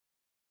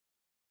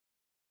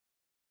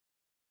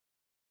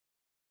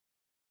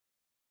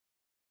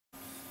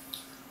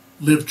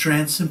Live,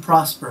 trance, and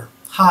prosper.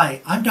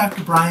 Hi, I'm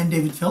Dr. Brian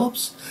David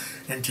Phillips,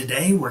 and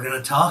today we're going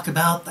to talk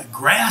about the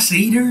grass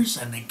eaters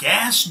and the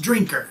gas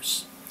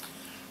drinkers.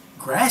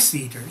 Grass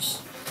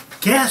eaters?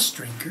 Gas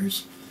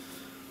drinkers?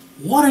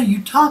 What are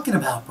you talking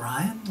about,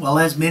 Brian? Well,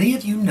 as many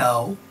of you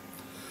know,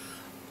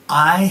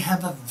 I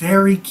have a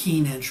very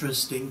keen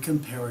interest in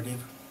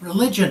comparative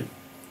religion,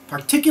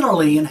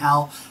 particularly in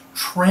how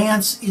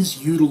trance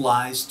is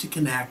utilized to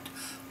connect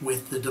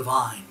with the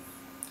divine.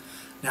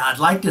 Now, I'd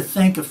like to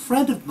thank a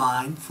friend of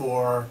mine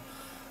for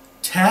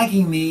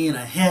tagging me in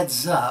a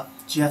heads up.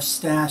 Jeff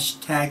Stash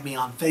tagged me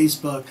on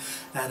Facebook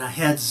and a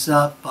heads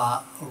up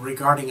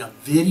regarding a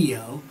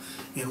video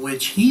in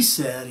which he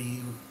said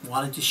he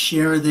wanted to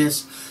share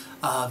this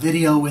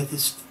video with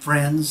his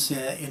friends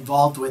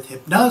involved with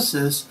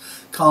hypnosis,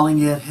 calling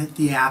it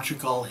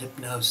theatrical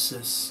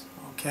hypnosis.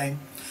 Okay.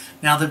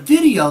 Now, the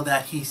video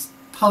that he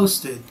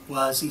posted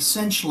was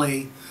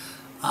essentially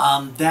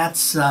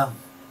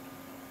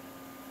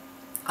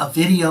a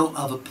video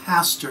of a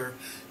pastor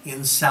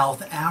in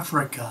South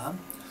Africa,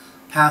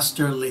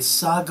 Pastor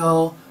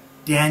Lesego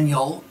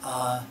Daniel,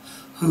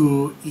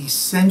 who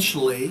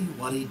essentially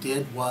what he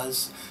did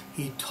was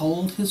he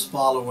told his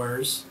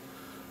followers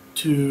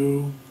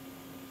to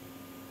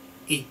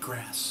eat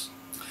grass.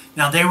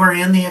 Now, they were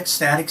in the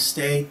ecstatic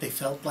state. They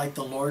felt like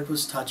the Lord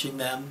was touching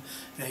them,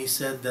 and he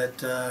said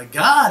that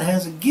God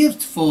has a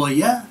gift for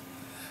you.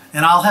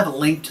 And I'll have a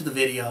link to the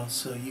video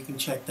so you can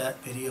check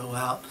that video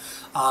out.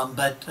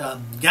 God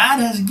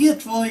has a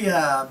gift for you.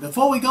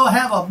 Before we go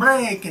have a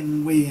break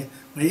and we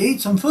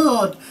eat some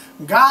food,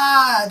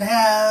 God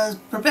has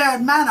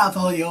prepared manna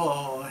for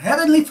you,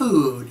 heavenly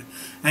food.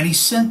 And he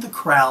sent the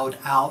crowd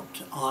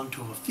out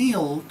onto a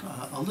field,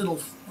 a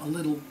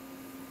little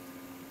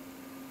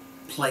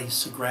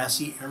place, a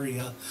grassy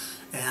area,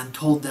 and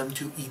told them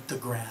to eat the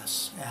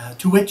grass,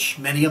 to which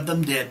many of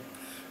them did.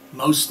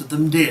 Most of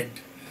them did.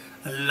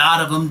 A lot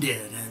of them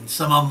did, and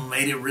some of them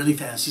ate it really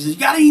fast. He says, you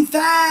gotta eat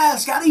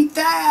fast, gotta eat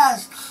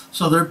fast.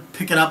 So they're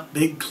picking up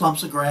big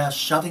clumps of grass,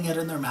 shoving it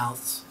in their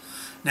mouths.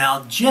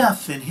 Now,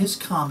 Jeff, in his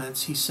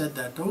comments, he said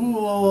that,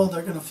 oh,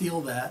 they're gonna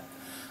feel that.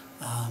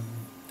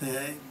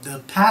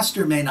 The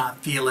pastor may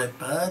not feel it,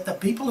 but the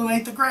people who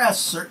ate the grass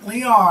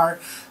certainly are.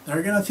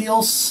 They're gonna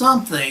feel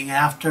something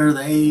after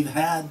they've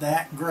had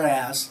that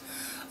grass,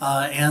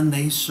 and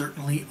they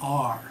certainly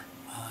are.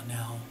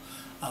 Now,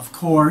 of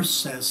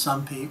course, as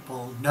some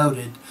people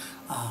noted,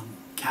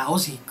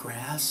 cows eat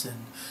grass,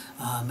 and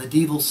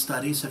medieval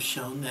studies have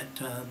shown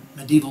that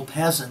medieval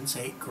peasants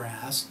ate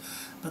grass.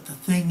 But the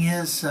thing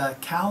is,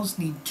 cows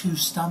need 2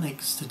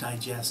 stomachs to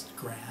digest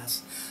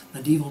grass.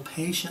 Medieval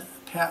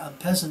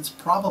peasants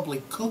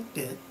probably cooked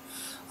it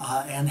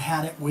and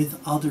had it with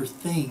other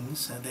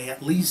things. They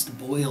at least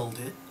boiled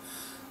it.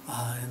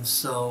 And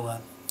so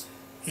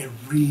it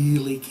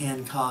really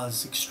can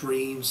cause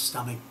extreme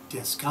stomach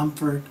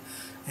discomfort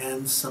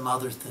and some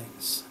other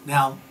things.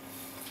 Now,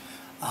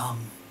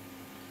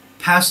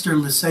 Pastor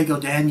Lesego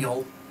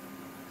Daniel,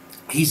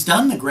 he's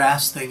done the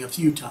grass thing a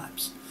few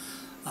times,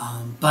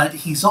 but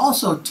he's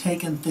also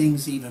taken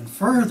things even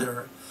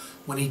further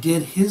when he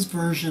did his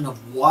version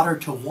of water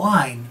to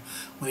wine,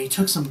 when he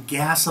took some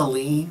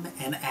gasoline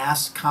and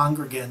asked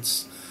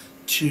congregants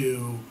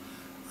to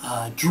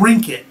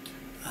drink it.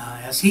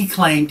 As he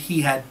claimed,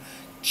 he had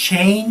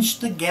changed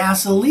the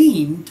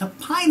gasoline to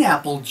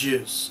pineapple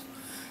juice.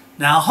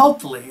 Now,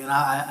 hopefully, and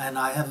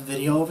I have a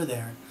video over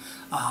there,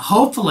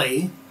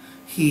 hopefully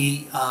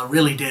he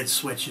really did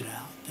switch it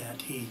out,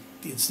 that he,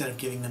 instead of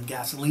giving them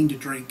gasoline to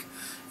drink,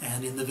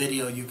 and in the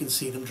video you can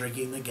see them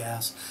drinking the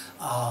gas,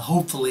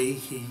 hopefully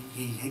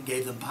he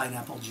gave them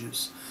pineapple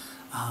juice.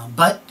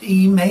 But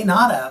he may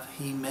not have.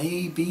 He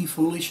may be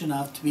foolish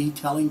enough to be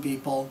telling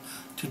people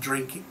to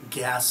drink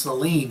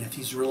gasoline. If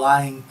he's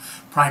relying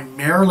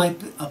primarily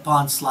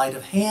upon sleight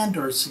of hand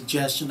or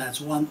suggestion,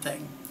 that's one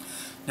thing.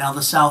 Now,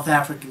 the South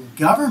African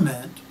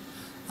government,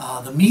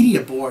 the media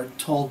board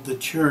told the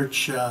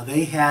church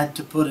they had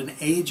to put an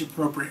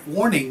age-appropriate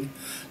warning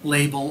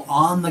label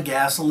on the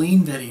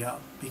gasoline video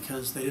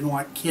because they didn't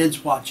want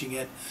kids watching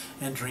it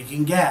and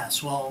drinking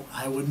gas. Well,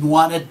 I wouldn't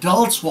want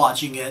adults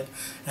watching it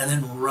and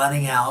then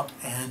running out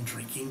and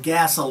drinking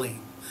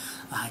gasoline.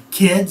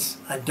 Kids,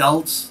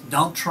 adults,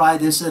 don't try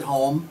this at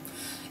home.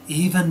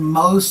 Even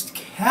most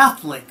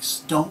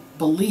Catholics don't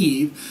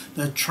believe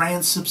that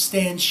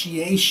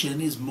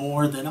transubstantiation is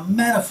more than a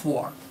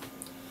metaphor.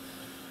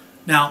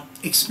 Now,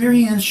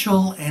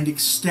 experiential and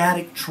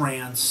ecstatic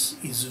trance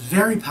is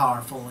very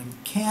powerful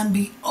and can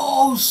be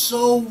oh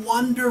so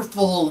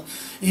wonderful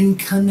in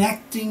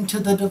connecting to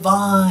the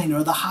divine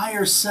or the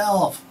higher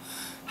self.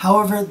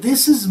 However,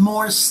 this is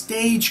more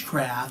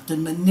stagecraft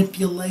and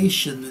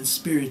manipulation than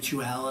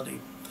spirituality.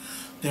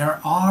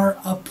 There are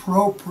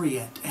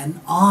appropriate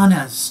and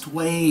honest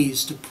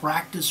ways to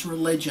practice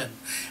religion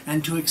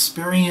and to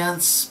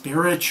experience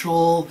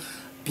spiritual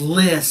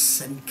bliss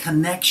and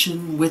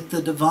connection with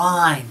the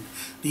divine,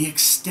 the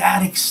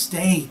ecstatic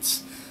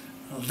states.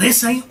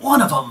 This ain't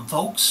one of them,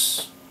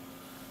 folks.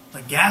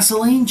 The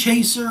gasoline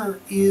chaser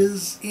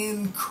is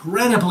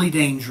incredibly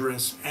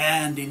dangerous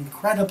and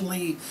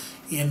incredibly,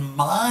 in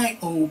my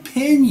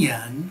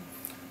opinion,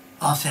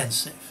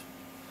 offensive.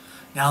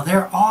 Now,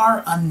 there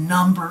are a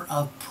number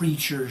of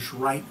preachers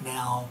right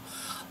now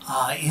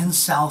in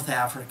South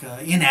Africa,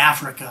 in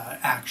Africa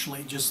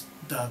actually, just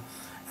the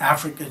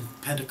African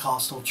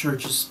Pentecostal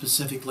churches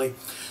specifically,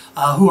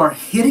 who are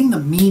hitting the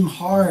meme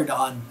hard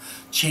on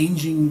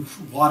changing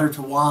water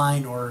to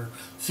wine or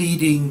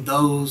feeding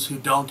those who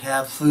don't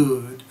have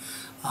food.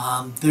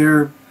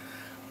 They're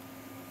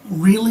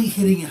really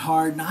hitting it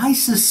hard, and I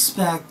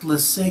suspect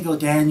Lesego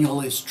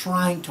Daniel is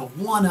trying to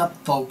one-up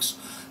folks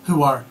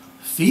who are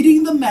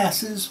feeding the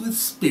masses with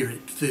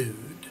spirit food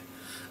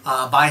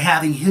by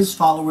having his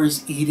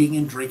followers eating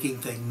and drinking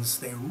things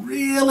they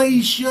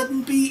really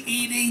shouldn't be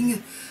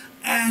eating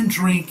and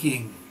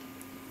drinking.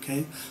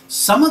 Okay?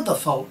 Some of the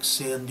folks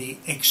in the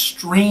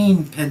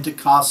extreme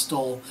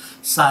Pentecostal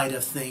side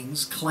of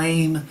things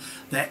claim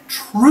that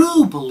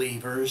true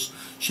believers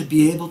should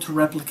be able to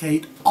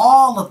replicate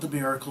all of the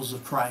miracles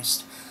of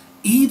Christ,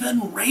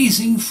 even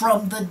raising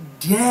from the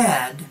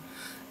dead,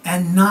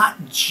 and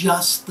not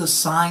just the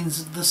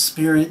signs of the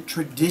Spirit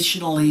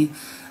traditionally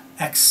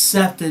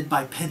accepted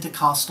by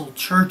Pentecostal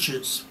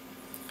churches.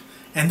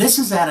 And this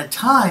is at a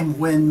time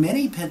when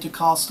many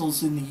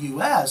Pentecostals in the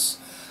U.S.,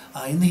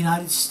 in the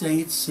United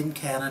States and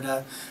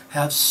Canada,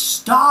 have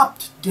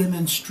stopped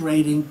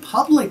demonstrating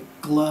public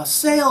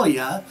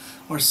glossolalia,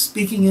 or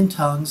speaking in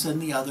tongues,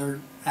 and the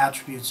other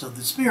attributes of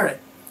the Spirit.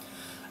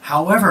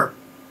 However,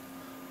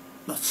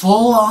 the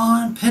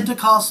full-on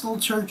Pentecostal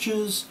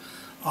churches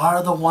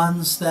are the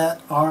ones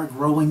that are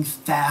growing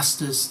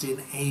fastest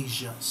in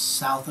Asia,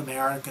 South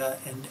America,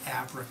 and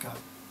Africa.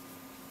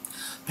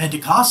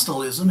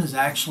 Pentecostalism is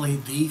actually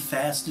the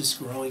fastest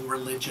growing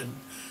religion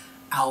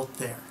out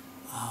there.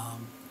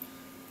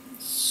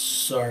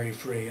 Sorry,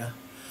 Freya.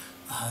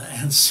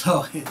 And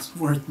so it's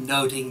worth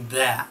noting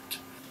that.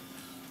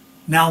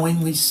 Now,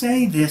 when we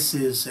say this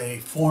is a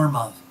form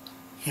of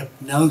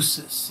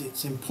hypnosis,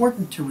 it's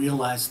important to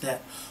realize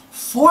that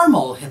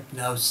formal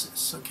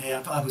hypnosis, okay,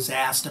 I was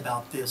asked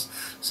about this.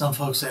 Some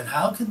folks said,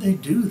 how could they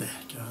do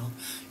that?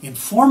 In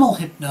formal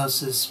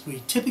hypnosis,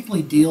 we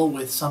typically deal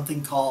with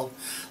something called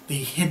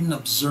the hidden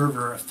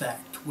observer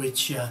effect,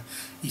 which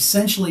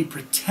essentially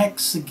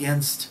protects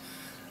against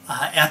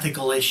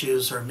ethical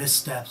issues or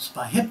missteps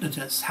by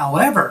hypnotists.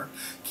 However,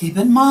 keep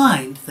in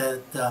mind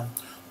that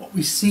what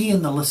we see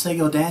in the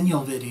Lesego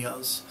Daniel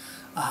videos,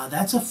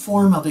 that's a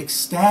form of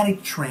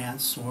ecstatic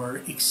trance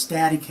or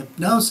ecstatic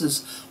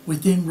hypnosis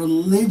within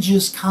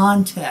religious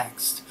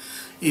context.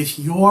 If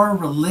your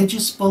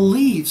religious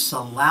beliefs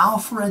allow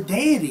for a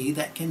deity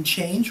that can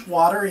change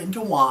water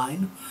into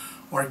wine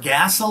or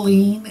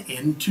gasoline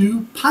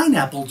into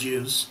pineapple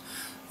juice,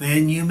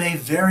 then you may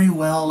very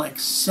well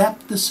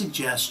accept the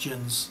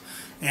suggestions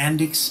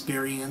and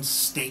experience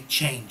state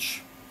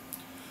change.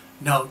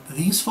 Note,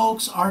 these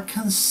folks are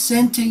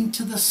consenting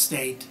to the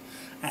state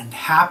and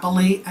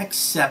happily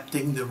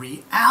accepting the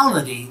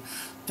reality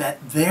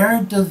that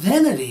their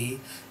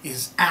divinity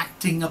is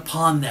acting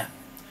upon them.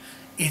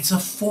 It's a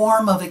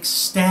form of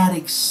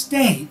ecstatic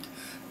state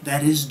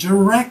that is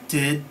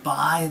directed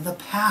by the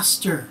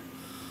pastor.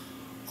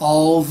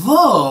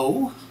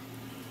 Although,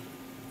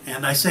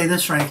 and I say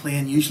this frankly,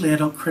 and usually I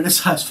don't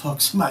criticize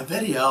folks in my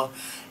video,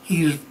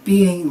 he's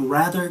being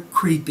rather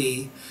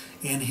creepy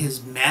in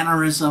his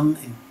mannerism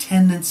and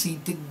tendency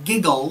to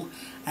giggle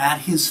at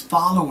his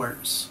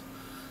followers.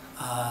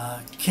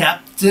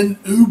 Captain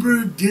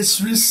Uber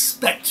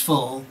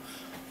disrespectful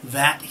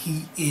that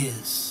he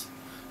is.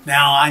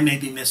 Now, I may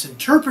be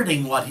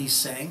misinterpreting what he's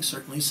saying.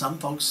 Certainly some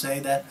folks say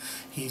that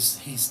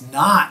he's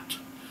not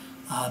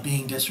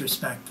being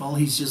disrespectful.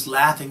 He's just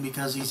laughing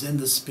because he's in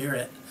the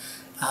Spirit.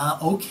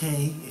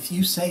 Okay, if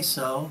you say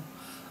so.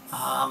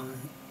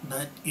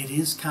 But it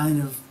is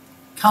kind of,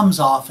 comes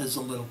off as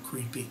a little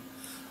creepy.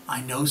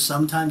 I know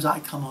sometimes I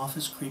come off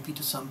as creepy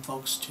to some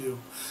folks too.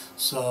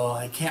 So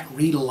I can't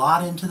read a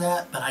lot into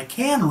that, but I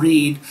can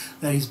read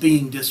that he's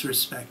being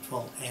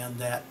disrespectful and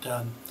that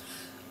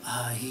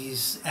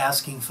he's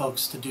asking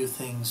folks to do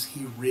things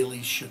he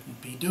really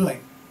shouldn't be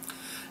doing.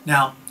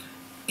 Now,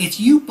 if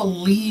you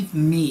believe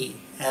me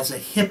as a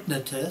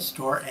hypnotist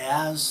or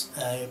as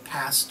a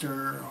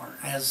pastor or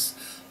as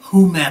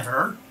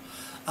whomever,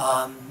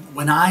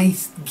 when I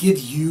give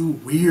you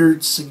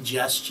weird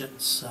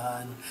suggestions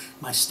on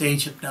my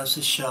stage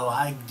hypnosis show,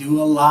 I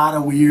do a lot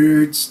of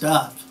weird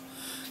stuff.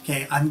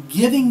 Okay, I'm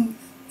giving,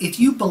 if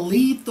you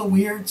believe the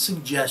weird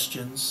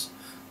suggestions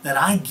that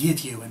I give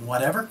you in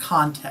whatever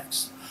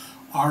context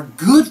are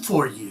good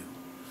for you,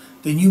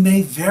 then you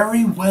may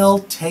very well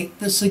take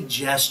the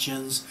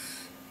suggestions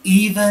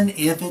even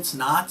if it's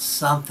not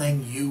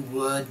something you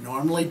would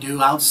normally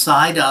do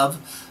outside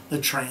of the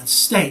trance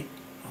state.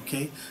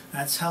 Okay,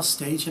 that's how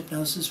stage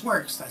hypnosis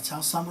works. That's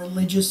how some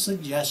religious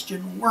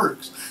suggestion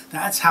works.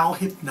 That's how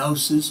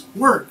hypnosis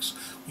works.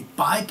 We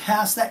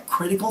bypass that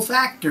critical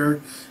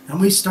factor and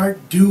we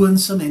start doing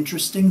some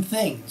interesting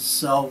things.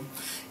 So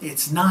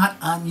It's not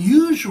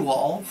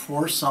unusual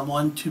for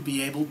someone to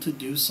be able to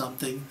do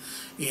something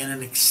in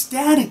an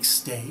ecstatic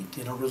state,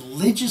 in a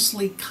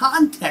religiously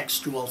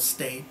contextual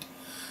state,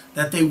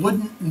 that they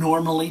wouldn't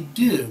normally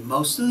do.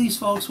 Most of these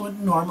folks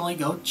wouldn't normally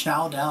go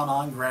chow down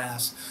on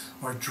grass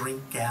or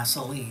drink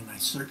gasoline. I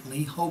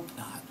certainly hope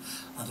not.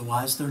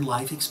 Otherwise, their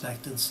life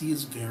expectancy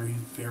is very,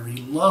 very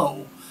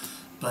low.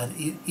 But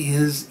it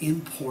is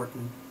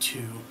important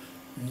to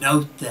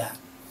note that.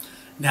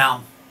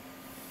 Now,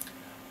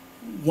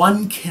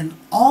 one can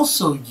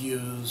also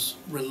use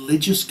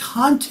religious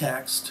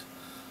context,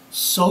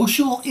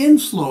 social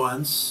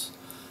influence,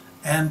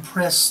 and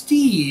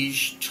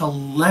prestige to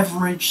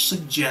leverage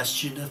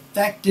suggestion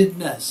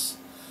effectiveness.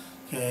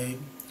 Okay,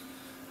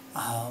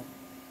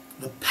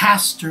 the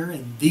pastor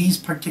in these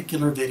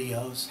particular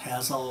videos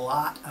has a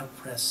lot of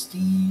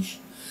prestige,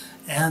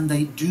 and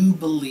they do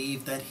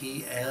believe that he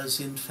is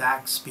in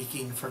fact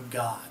speaking for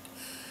God.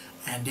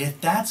 And if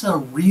that's a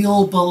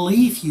real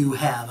belief you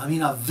have, I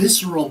mean a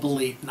visceral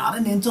belief, not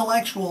an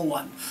intellectual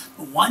one,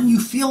 but one you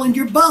feel in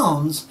your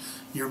bones,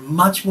 you're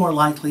much more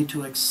likely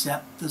to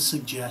accept the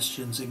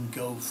suggestions and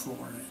go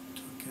for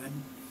it. Okay?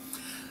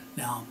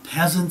 Now,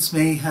 peasants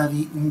may have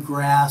eaten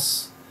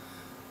grass,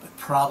 but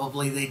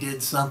probably they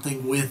did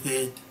something with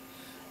it,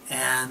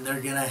 and they're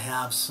going to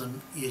have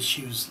some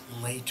issues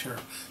later.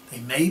 They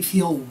may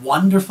feel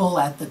wonderful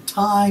at the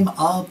time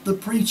of the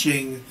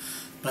preaching,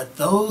 but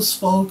those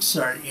folks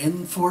are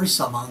in for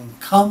some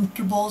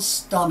uncomfortable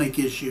stomach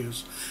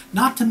issues.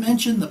 Not to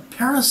mention the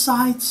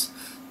parasites,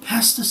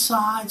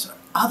 pesticides, or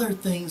other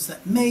things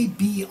that may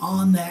be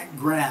on that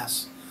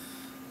grass.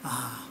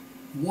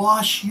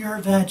 Wash your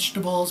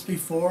vegetables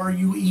before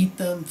you eat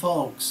them,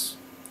 folks.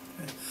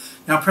 Okay.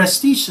 Now,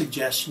 prestige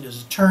suggestion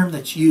is a term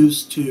that's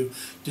used to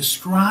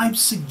describe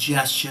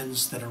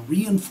suggestions that are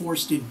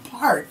reinforced in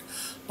part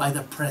by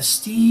the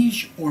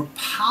prestige or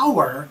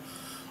power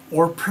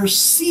or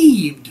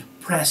perceived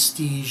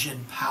prestige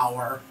and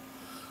power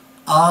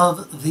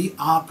of the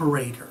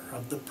operator,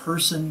 of the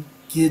person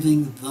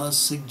giving the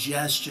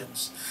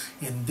suggestions.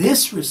 In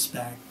this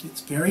respect,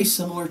 it's very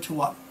similar to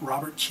what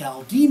Robert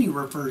Cialdini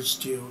refers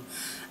to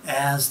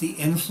as the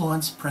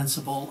influence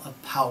principle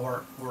of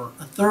power or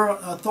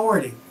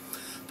authority.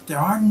 But there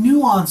are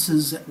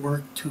nuances at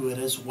work to it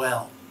as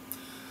well.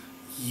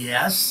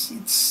 Yes,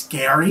 it's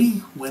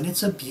scary when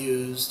it's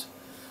abused,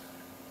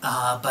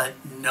 but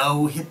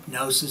no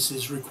hypnosis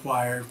is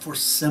required for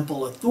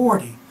simple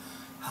authority.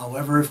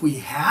 However, if we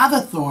have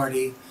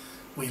authority,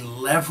 we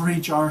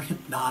leverage our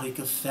hypnotic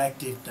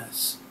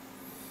effectiveness.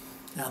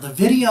 Now, the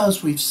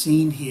videos we've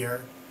seen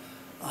here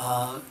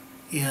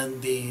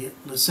in the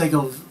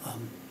Lesego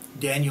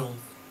Daniel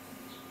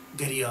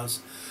videos,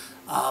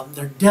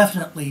 they're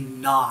definitely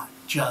not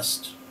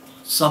just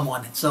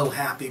someone so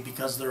happy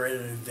because they're at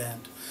an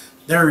event.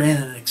 They're in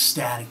an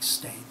ecstatic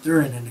state.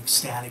 They're in an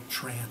ecstatic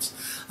trance,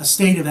 a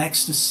state of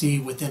ecstasy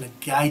within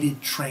a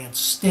guided trance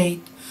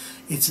state.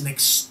 It's an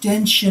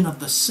extension of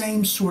the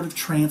same sort of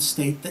trance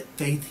state that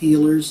faith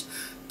healers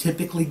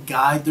typically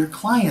guide their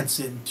clients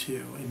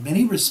into. In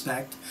many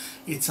respects,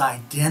 it's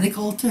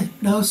identical to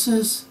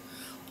hypnosis,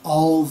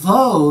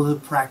 although the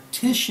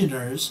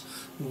practitioners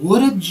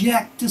would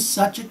object to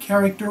such a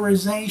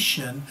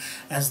characterization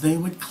as they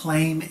would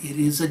claim it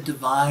is a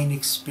divine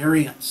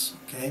experience.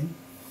 Okay?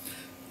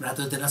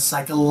 Rather than a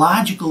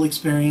psychological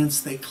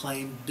experience, they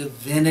claim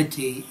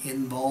divinity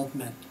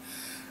involvement.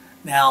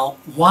 Now,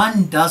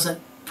 one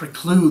doesn't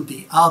preclude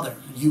the other.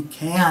 You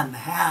can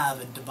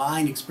have a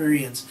divine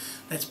experience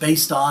that's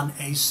based on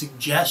a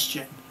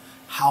suggestion.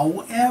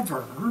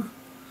 However,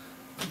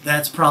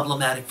 that's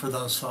problematic for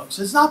those folks.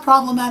 It's not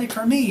problematic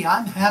for me.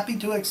 I'm happy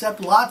to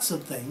accept lots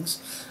of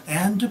things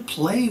and to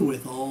play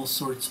with all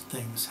sorts of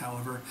things.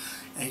 However,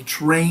 a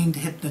trained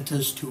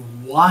hypnotist who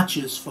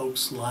watches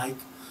folks like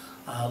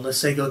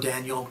Lesego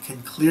Daniel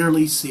can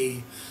clearly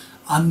see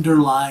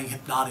underlying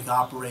hypnotic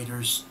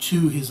operators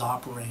to his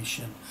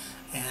operation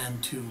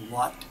and to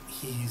what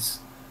he's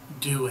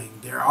doing.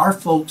 There are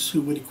folks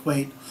who would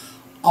equate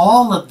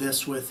all of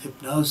this with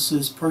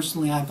hypnosis.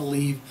 Personally, I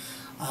believe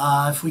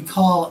if we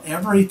call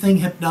everything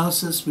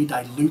hypnosis, we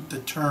dilute the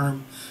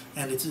term,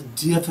 and it's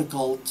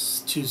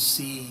difficult to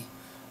see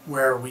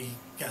where we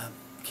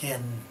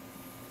can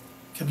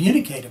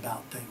communicate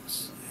about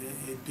things.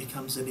 It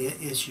becomes an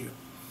issue.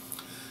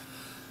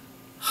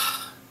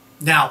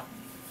 Now,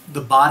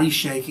 the body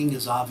shaking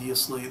is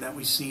obviously, that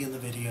we see in the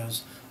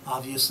videos,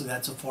 obviously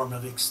that's a form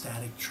of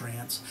ecstatic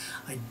trance.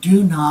 I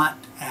do not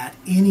at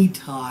any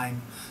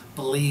time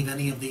believe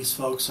any of these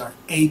folks are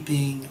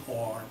aping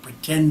or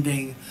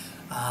pretending.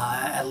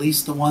 At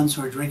least the ones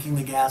who are drinking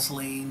the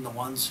gasoline, the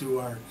ones who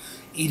are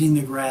eating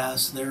the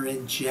grass, they're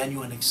in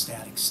genuine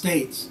ecstatic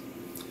states.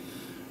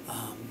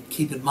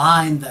 Keep in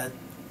mind that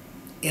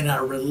in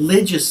a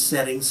religious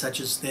setting such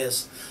as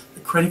this, the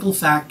critical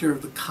factor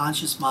of the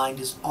conscious mind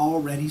is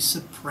already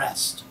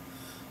suppressed.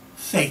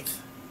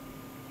 Faith.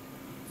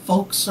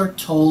 Folks are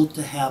told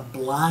to have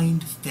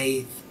blind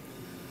faith,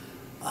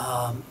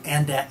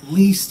 and at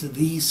least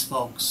these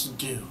folks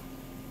do,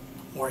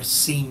 or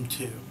seem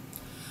to.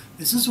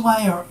 This is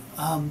why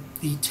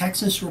the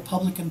Texas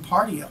Republican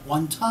Party at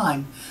one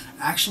time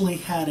actually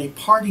had a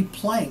party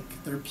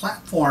plank. Their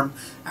platform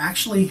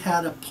actually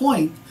had a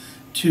point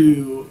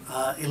to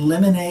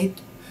eliminate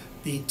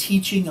the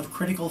teaching of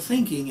critical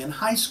thinking in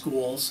high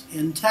schools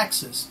in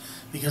Texas,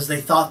 because they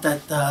thought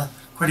that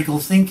critical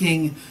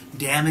thinking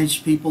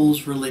damaged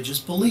people's religious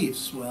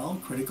beliefs.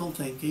 Well, critical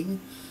thinking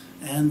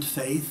and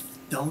faith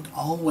don't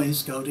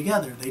always go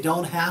together. They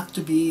don't have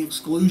to be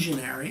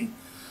exclusionary,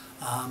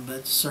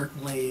 but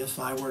certainly if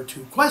I were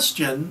to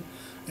question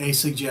a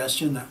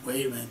suggestion that,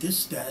 wait a minute,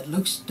 this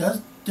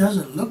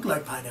doesn't look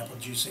like pineapple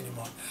juice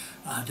anymore.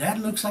 That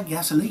looks like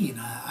gasoline.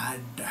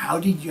 How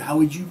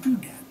would you do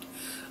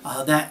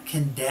that? That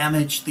can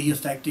damage the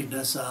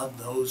effectiveness of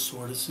those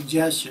sort of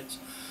suggestions.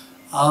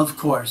 Of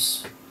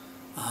course,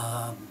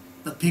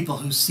 the people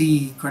who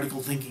see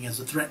critical thinking as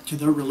a threat to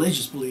their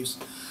religious beliefs,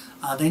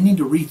 they need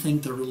to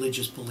rethink their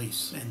religious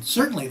beliefs, and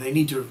certainly they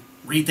need to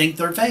rethink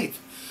their faith.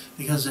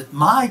 Because if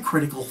my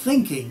critical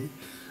thinking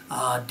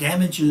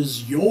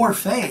damages your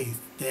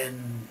faith,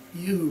 then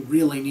you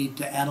really need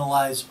to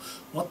analyze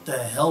what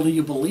the hell do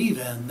you believe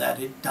in, that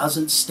it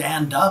doesn't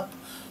stand up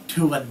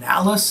to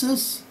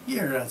analysis.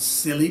 You're a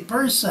silly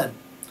person.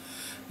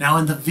 Now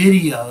in the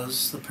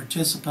videos, the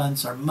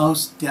participants are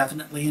most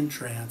definitely in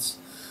trance,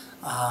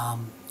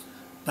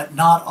 but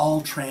not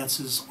all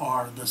trances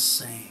are the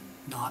same.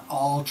 Not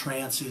all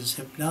trance is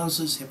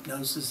hypnosis.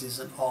 Hypnosis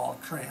isn't all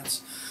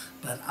trance.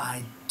 But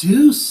I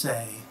do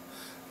say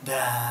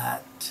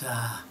that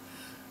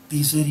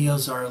these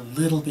videos are a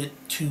little bit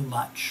too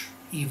much,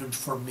 even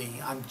for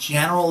me. I'm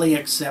generally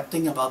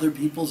accepting of other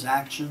people's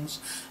actions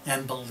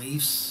and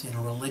beliefs in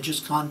a religious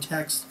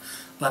context,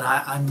 but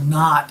I'm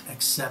not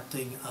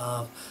accepting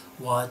of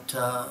what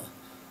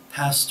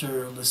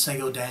Pastor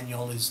Lesego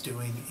Daniel is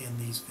doing in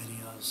these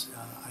videos.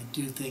 I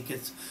do think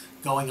it's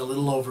going a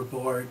little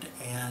overboard,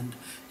 and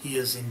he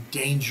is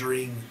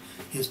endangering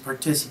his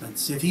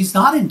participants. If he's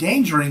not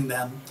endangering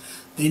them,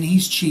 then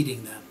he's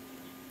cheating them,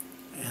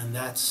 and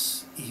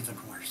that's even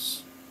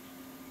worse.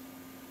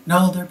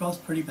 No, they're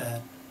both pretty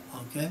bad,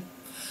 okay?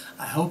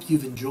 I hope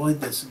you've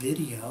enjoyed this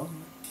video.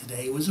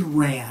 Today was a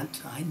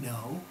rant, I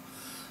know.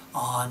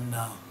 On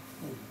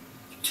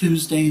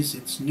Tuesdays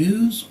it's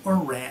news or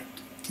rant.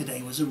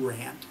 Today was a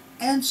rant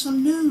and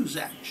some news,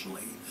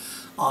 actually.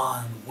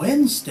 On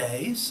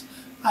Wednesdays,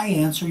 I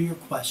answer your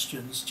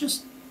questions.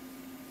 Just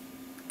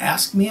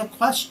ask me a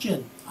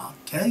question. I'll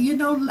tell you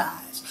no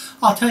lies.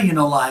 I'll tell you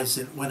no lies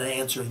when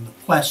answering the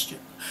question.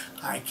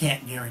 I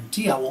can't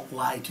guarantee I won't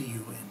lie to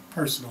you in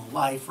personal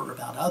life or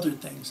about other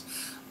things,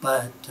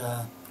 but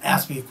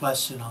ask me a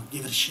question, I'll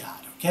give it a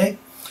shot, okay?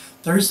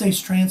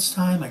 Thursday's trance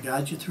time. I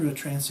guide you through a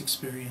trance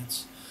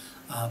experience.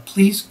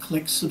 Please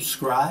click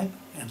subscribe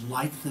and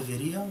like the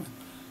video, and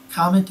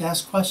comment,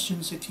 ask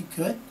questions if you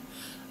could.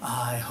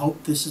 I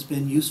hope this has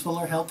been useful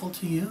or helpful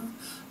to you.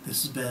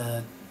 This has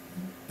been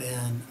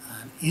an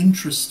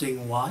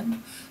interesting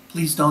one.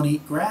 Please don't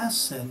eat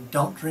grass and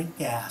don't drink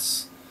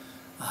gas.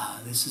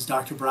 This is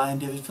Dr. Brian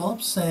David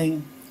Phillips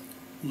saying,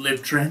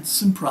 live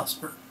trance and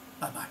prosper.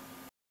 Bye-bye.